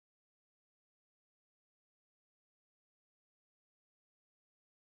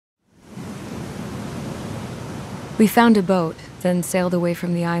We found a boat, then sailed away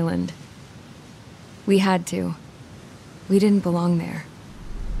from the island. We had to. We didn't belong there.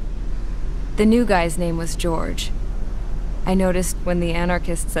 The new guy's name was George. I noticed when the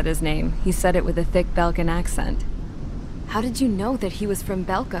anarchist said his name, he said it with a thick Belkan accent. How did you know that he was from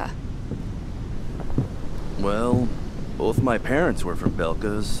Belka? Well, both my parents were from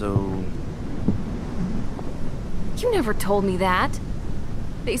Belka, so... You never told me that.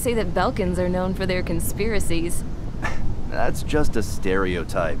 They say that Belkans are known for their conspiracies. That's just a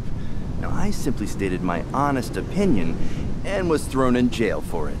stereotype. Now, I simply stated my honest opinion and was thrown in jail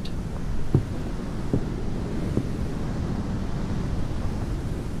for it.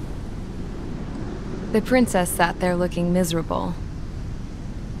 The princess sat there looking miserable.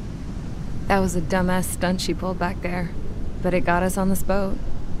 That was a dumbass stunt she pulled back there, but it got us on this boat.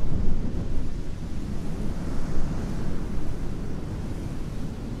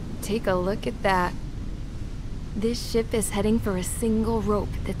 Take a look at that. This ship is heading for a single rope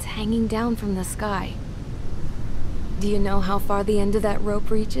that's hanging down from the sky. Do you know how far the end of that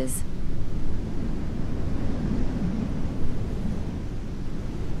rope reaches?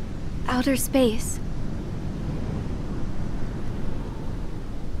 Outer space.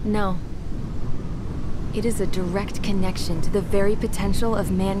 No. It is a direct connection to the very potential of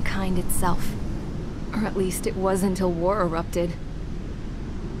mankind itself. Or at least it was until war erupted.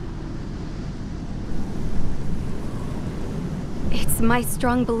 It's my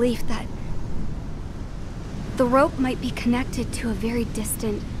strong belief that the rope might be connected to a very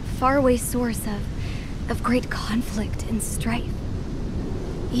distant, faraway source of great conflict and strife.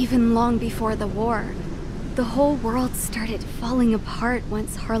 Even long before the war, the whole world started falling apart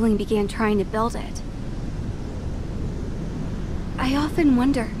once Harling began trying to build it. I often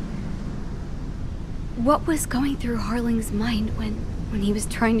wonder what was going through Harling's mind when he was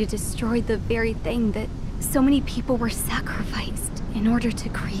trying to destroy the very thing that so many people were sacrificed in order to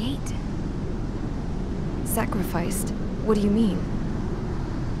create. Sacrificed? What do you mean?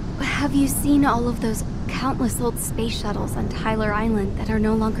 Have you seen all of those countless old space shuttles on Tyler Island that are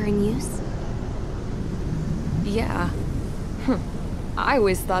no longer in use? Yeah. I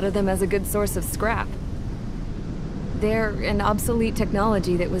always thought of them as a good source of scrap. They're an obsolete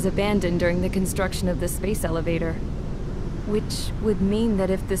technology that was abandoned during the construction of the space elevator. Which would mean that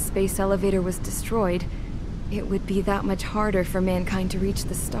if the space elevator was destroyed, it would be that much harder for mankind to reach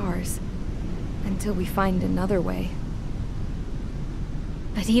the stars. Until we find another way.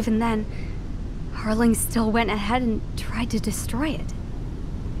 But even then, Harling still went ahead and tried to destroy it.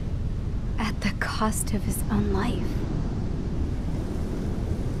 At the cost of his own life.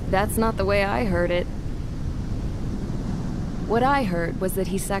 That's not the way I heard it. What I heard was that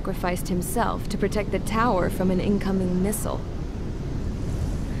he sacrificed himself to protect the tower from an incoming missile.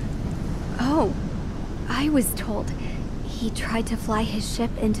 Oh, I was told he tried to fly his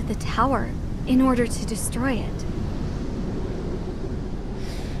ship into the tower in order to destroy it.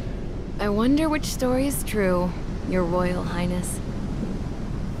 I wonder which story is true, Your Royal Highness.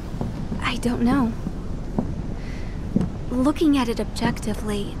 I don't know. Looking at it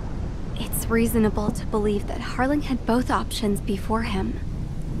objectively, it's reasonable to believe that Harling had both options before him.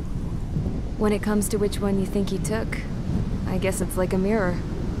 When it comes to which one you think he took, I guess it's like a mirror.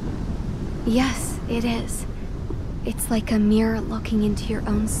 Yes, it is. It's like a mirror looking into your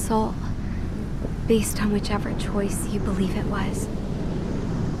own soul, based on whichever choice you believe it was.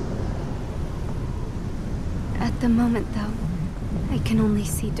 At the moment, though, I can only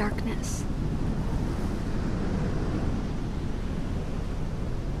see darkness.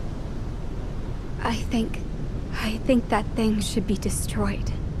 I think that thing should be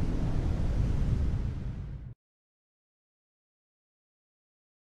destroyed.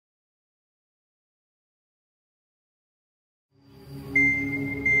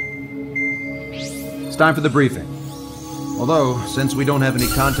 It's time for the briefing. Although, since we don't have any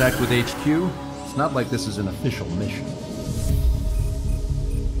contact with HQ, it's not like this is an official mission.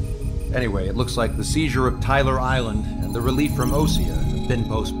 Anyway, it looks like the seizure of Tyler Island and the relief from Osea have been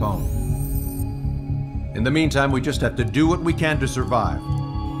postponed. In the meantime, we just have to do what we can to survive.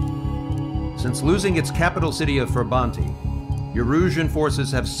 Since losing its capital city of Ferbanti, Erusian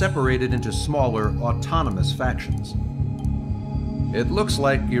forces have separated into smaller, autonomous factions. It looks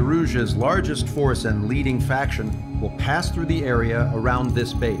like Erusia's largest force and leading faction will pass through the area around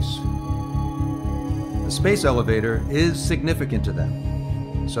this base. The space elevator is significant to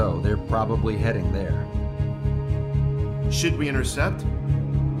them, so they're probably heading there. Should we intercept?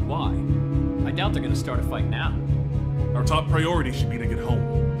 Why? I doubt they're gonna start a fight now. Our top priority should be to get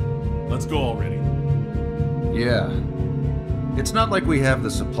home. Let's go already. Yeah. It's not like we have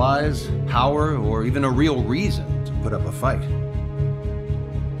the supplies, power, or even a real reason to put up a fight.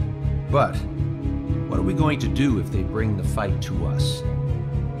 But what are we going to do if they bring the fight to us?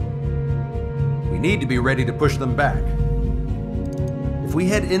 We need to be ready to push them back. If we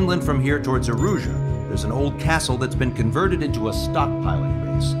head inland from here towards Erusia, there's an old castle that's been converted into a stockpiling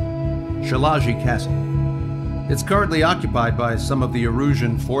base. Shilage Castle. It's currently occupied by some of the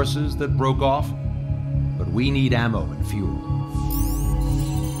Erusian forces that broke off, but we need ammo and fuel.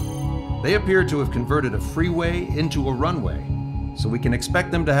 They appear to have converted a freeway into a runway, so we can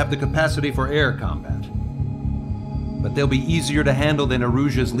expect them to have the capacity for air combat. But they'll be easier to handle than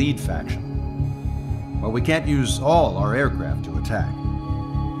Erusia's lead faction. While we can't use all our aircraft to attack,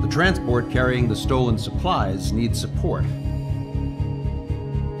 the transport carrying the stolen supplies needs support.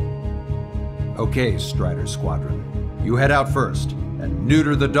 Okay, Strider Squadron. You head out first and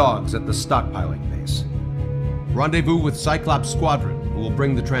neuter the dogs at the stockpiling base. Rendezvous with Cyclops Squadron, who will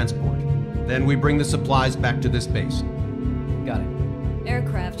bring the transport. Then we bring the supplies back to this base. Got it.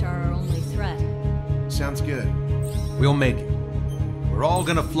 Aircraft are our only threat. Sounds good. We'll make it. We're all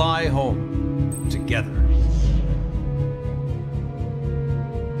gonna fly home together.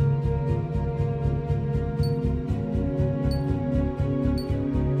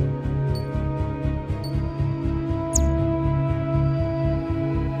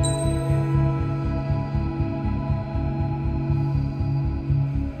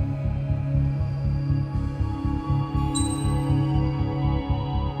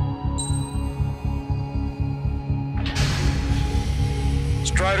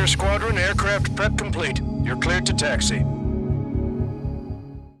 Strider Squadron, aircraft prep complete. You're cleared to taxi.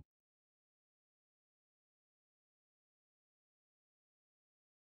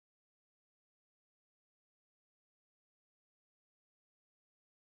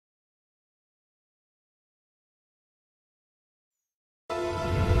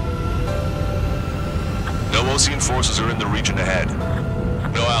 No Osean forces are in the region ahead.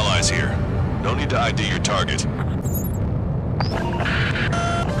 No allies here. No need to ID your target.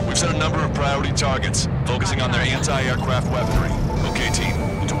 We've set a number of priority targets, focusing on their anti-aircraft weaponry. Okay, team,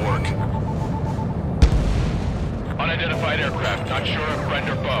 to work. Unidentified aircraft, not sure if friend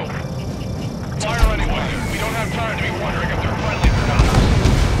or foe. Fire anyway. We don't have time to be wondering if they're friendly or not.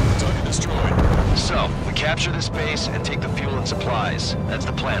 Target destroyed. So, we capture this base and take the fuel and supplies. That's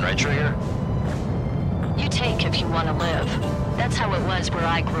the plan, right, Trigger? You take if you want to live. That's how it was where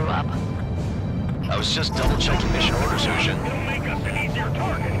I grew up. I was just double-checking mission orders, Ocean. It'll make us an easier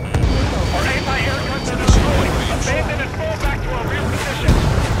target. Our anti-air guns are destroyed. Abandon and fall back to our real position.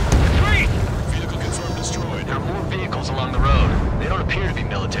 Retreat! Vehicle confirmed destroyed. There are more vehicles along the road. They don't appear to be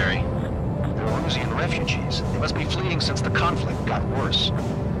military. They're Erusian refugees. They must be fleeing since the conflict got worse.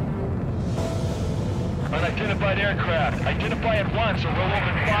 Unidentified aircraft. Identify at once or we'll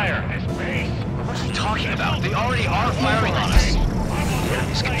open fire. This base. What are you talking about? They already are firing on us. The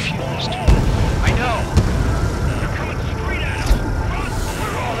enemy's confused. I know. They're coming straight at us.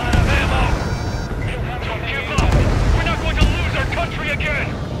 We're all out of ammo. Don't give up. We're not going to lose our country again.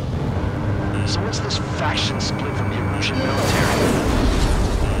 So what's this faction split from the Erusian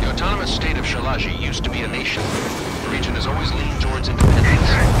military? The autonomous state of Shilage used to be a nation. The region has always leaned towards independence.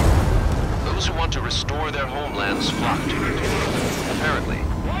 Those who want to restore their homelands flock to it. Apparently,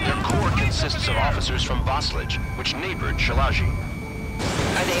 their core consists of officers from Vaslage, which neighbored Shilage.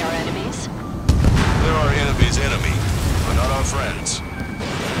 Are they our enemies? They're our enemy's enemy, but not our friends.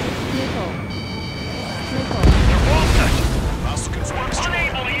 They're bolted. Hostile confirmed We're destroyed.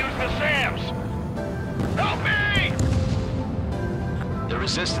 unable to use the SAMs. Help me! The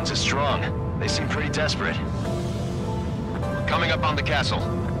resistance is strong. They seem pretty desperate. We're coming up on the castle.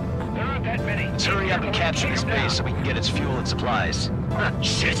 There aren't that many. Let's hurry up and capture this base so we can get its fuel and supplies.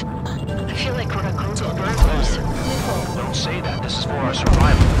 Shit! I feel like we're a group of burglars. Don't say that. This is for our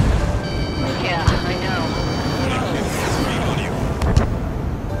survival. Yeah, I know.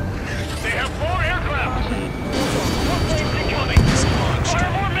 They have more aircraft. More planes incoming.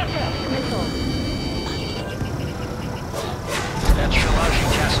 Fire more missiles. That's Shilage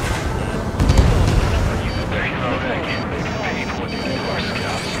Castle. They're heroic. They paid for what they did to our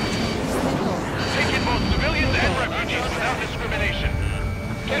scouts. Take in both civilians and refugees without discrimination.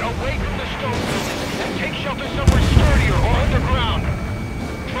 Get away from the stone buildings and take shelter somewhere sturdier or underground.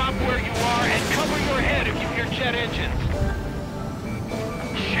 Drop where you are and cover your head if you hear jet engines.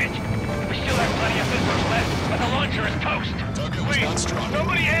 Shit! We still have plenty of missiles left, but the launcher is toast. Please,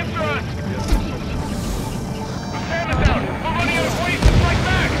 somebody answer us! The SAM is out! We're running out of ways to strike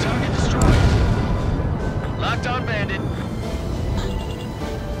back! Target destroyed. Locked on, Bandit.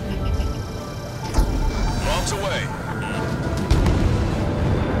 Bombs away.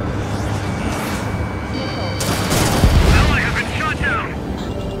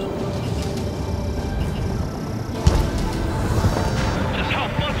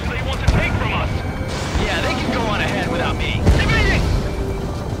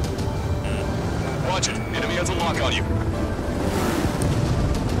 lock on you.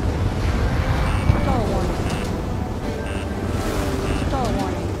 Stall warning. Stall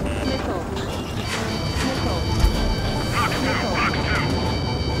warning. Missile. Missile.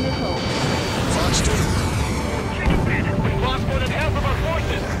 Missile. Fox 2. We've lost more than half of our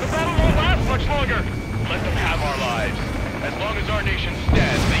forces. The battle won't last much longer. Let them have our lives. As long as our nation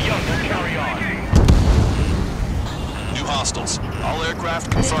stands, the young will carry on. New hostiles. All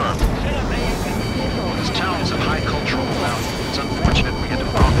aircraft confirmed. This town is of high cultural value. It's unfortunate we had to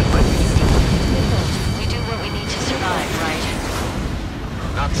bomb it, but we did. We do what we need to survive, right?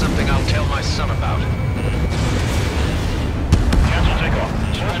 Not something I'll tell my son about. Cancel takeoff.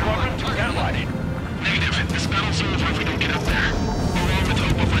 Source squadron, stand by. Negative. This battle's over if we don't get up there. We're on with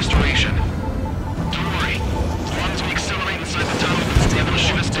hope of restoration. Don't worry. As long as we accelerate inside the tunnel, they'll be able to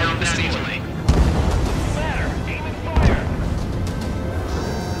shoot us down that easily. Ladder, aim and fire.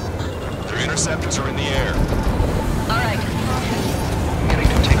 Their interceptors are in the air. All right. Getting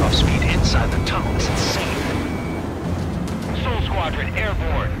to takeoff speed inside the tunnel is insane. Soul Squadron,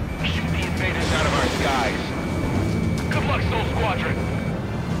 airborne. Shoot the invaders out of our skies. Good luck, Soul Squadron.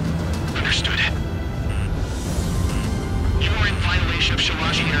 Understood. You are in violation of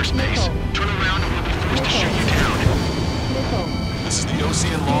Shilage airspace. Turn around and we'll be forced to shoot you down. This is the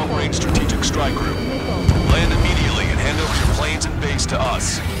Ocean Long Range Strategic Strike Group. Land immediately and hand over your planes and base to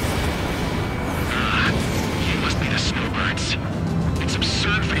us. You must be the snowbirds. It's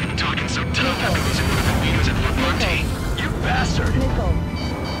absurd for you to be talking so tough after losing one of the leaders at Fort Monty. You bastard! You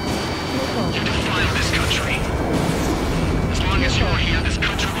defile this country. As long as you're here, this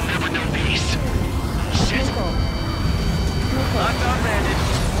country will never know peace. Shit. Lockdown landed.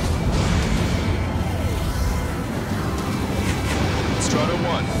 Strata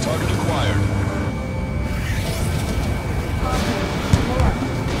 1, target acquired.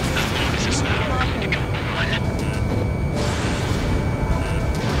 This is not going to go on.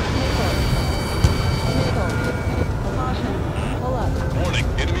 Warning,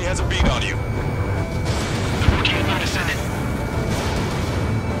 enemy has a beat on you. I'm working on noticing it.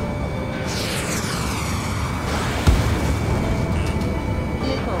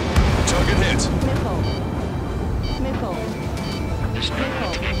 Target hit. There's no way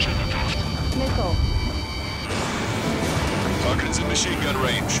to get killed off. Target is in machine gun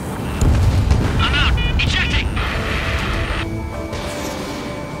range. I'm out! Ejecting!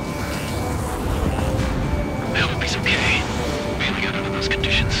 I hope he's okay. Bailing out under those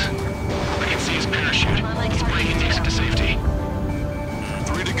conditions. I can see his parachute. He's breaking the exit to safety.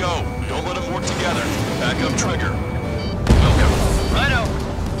 3 to go. Don't let them work together. Back up trigger. Welcome. Righto!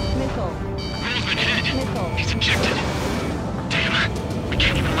 Roll's been hit. He's ejected. Damn. We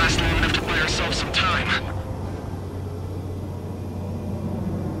can't even last long enough to buy ourselves some time.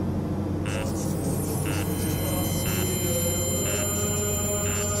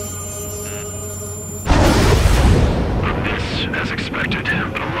 As expected,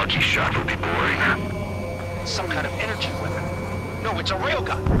 but a lucky shot would be boring. Some kind of energy weapon. No, it's a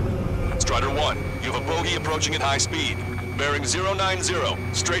railgun. Strider 1, you have a bogey approaching at high speed. Bearing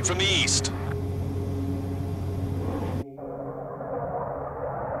 090, straight from the east.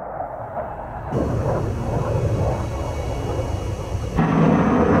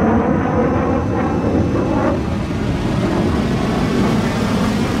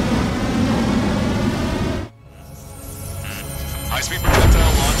 High-speed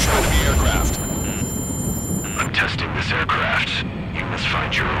projectile launch from enemy aircraft. I'm testing this aircraft. You must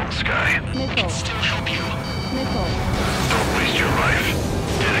find your own sky. We can still help you. Don't waste your life.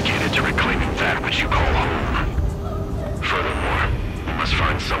 Dedicated to reclaiming that which you call home. Furthermore, you must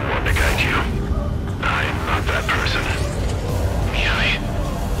find someone to guide you. I am not that person. Beehive.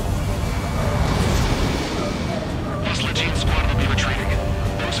 Plus, Legion squad will be retreating.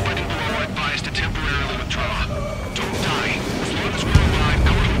 Those fighting below are advised to temporarily withdraw. Don't die. As long as we're alive,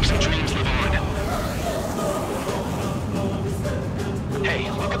 our hopes and dreams live on. Hey,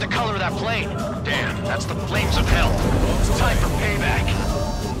 look at the color of that plane. Damn, that's the flames of hell. Time for payback.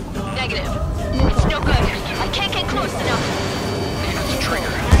 Negative. It's no good. I can't get close enough. Leave it to trigger.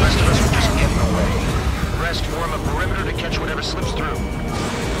 The rest of us will just get in the way. The rest form a perimeter to catch whatever slips through.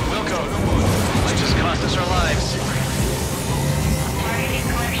 Wilco, might just cost us our lives.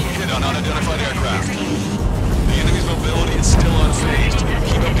 Hit on unidentified aircraft. The enemy's mobility is still unfazed.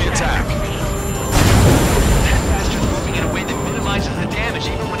 Keep up the attack. That bastard's moving in a way that minimizes the damage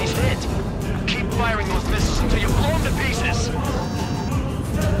even when he's hit. Keep firing those missiles until you blow them to pieces.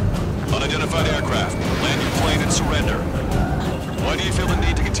 Unidentified aircraft. Land your plane and surrender. Why do you feel the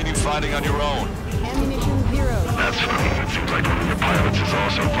need to continue fighting on your own? Ammunition 0. That's funny. It seems like one of your pilots is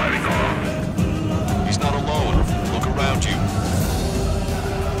also fighting along. He's not alone. around you.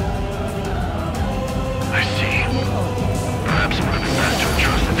 I see. Perhaps it would have been best to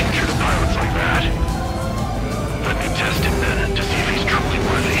entrust the future to pilots like that. Let me test him then, to see if he's truly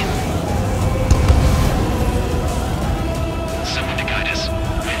worthy. Someone to guide us.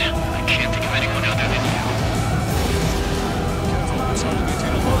 Wait, I can't think of anyone other than you.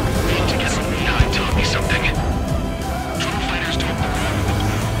 Being together with Beehive taught me something. Drone fighters don't belong with the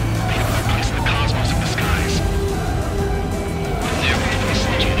blue. They have no place in the cosmos of the skies. They're really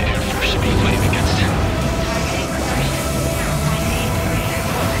something the Air Force should be fighting against.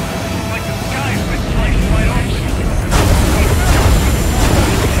 Like the skies been sliced wide open.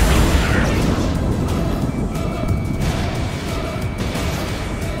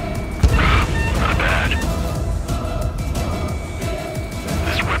 Not bad.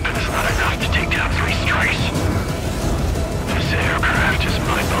 This weapon is not enough to take down 3 strikes. This aircraft is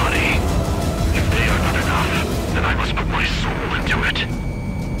my body. If they are not enough, then I must put my soul into it.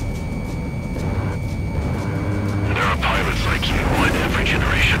 There are pilots like you in every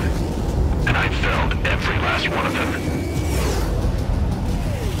generation, and I've felled every last one of them.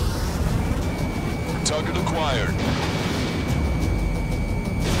 Target acquired.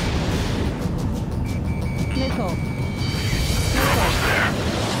 Missile. Almost there.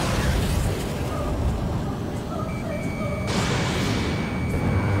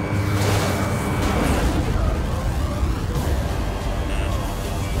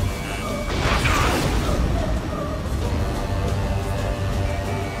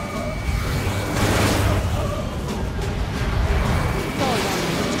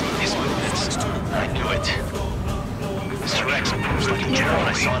 These movements, I knew it. Mr. X moves like a general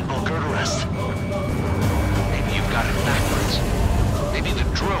I saw in Bulgard arrest. Maybe you've got it backwards. Maybe the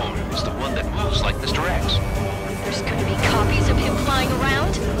drone is the one that moves like Mr. X. There's gonna be copies of him flying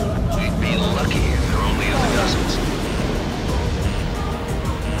around? We'd be lucky if there only is a dozens.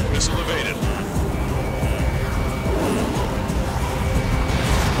 Missile evaded.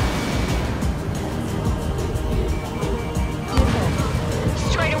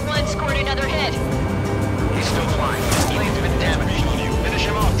 Strider 1 scored another hit. He's still flying. His plane's been damaged. Finish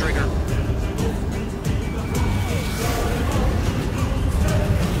him off, Trigger.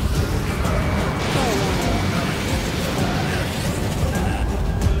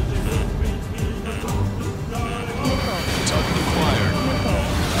 Target acquired.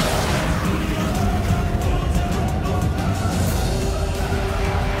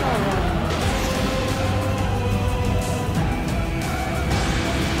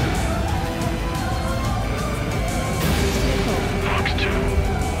 Fox 2.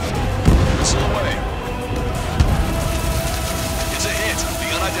 Missile away. It's a hit. The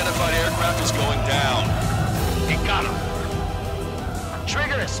unidentified aircraft is going down. He got him.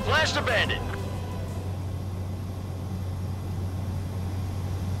 Trigger has splashed a bandit.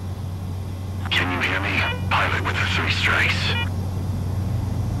 Can you hear me? Pilot with the 3 strikes.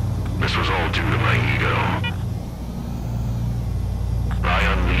 This was all due to my ego. I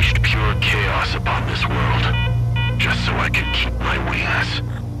unleashed pure chaos upon this world, just so I could keep my wings.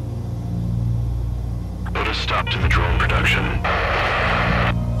 Put a stop to the drone production.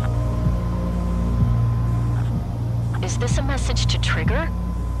 Is this a message to Trigger?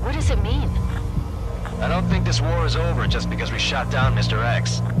 What does it mean? I don't think this war is over just because we shot down Mr.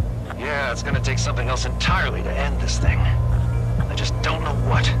 X. Yeah, it's gonna take something else entirely to end this thing. I just don't know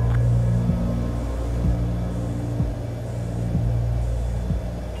what.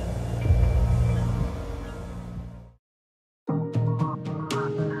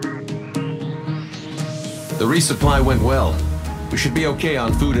 The resupply went well. We should be okay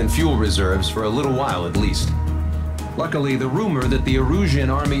on food and fuel reserves for a little while at least. Luckily, the rumor that the Erusian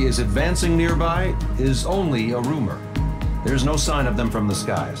army is advancing nearby is only a rumor. There's no sign of them from the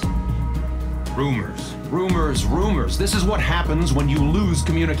skies. Rumors, rumors, rumors. This is what happens when you lose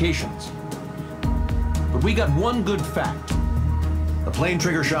communications. But we got one good fact. The plane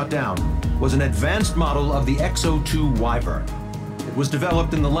Trigger shot down was an advanced model of the X-02 Wyvern. It was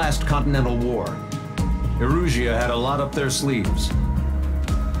developed in the last Continental War. Erusia had a lot up their sleeves.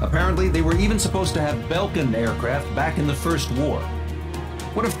 Apparently, they were even supposed to have Belkin aircraft back in the First War.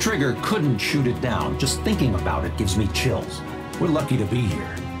 What if Trigger couldn't shoot it down? Just thinking about it gives me chills. We're lucky to be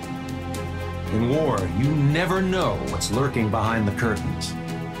here. In war, you never know what's lurking behind the curtains.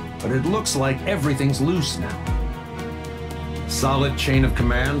 But it looks like everything's loose now. Solid chain of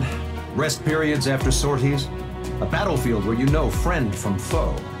command, rest periods after sorties, a battlefield where you know friend from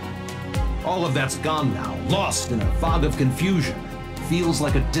foe. All of that's gone now, lost in a fog of confusion. Feels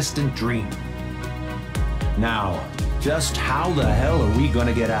like a distant dream. Now, just how the hell are we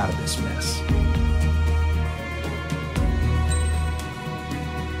gonna get out of this mess?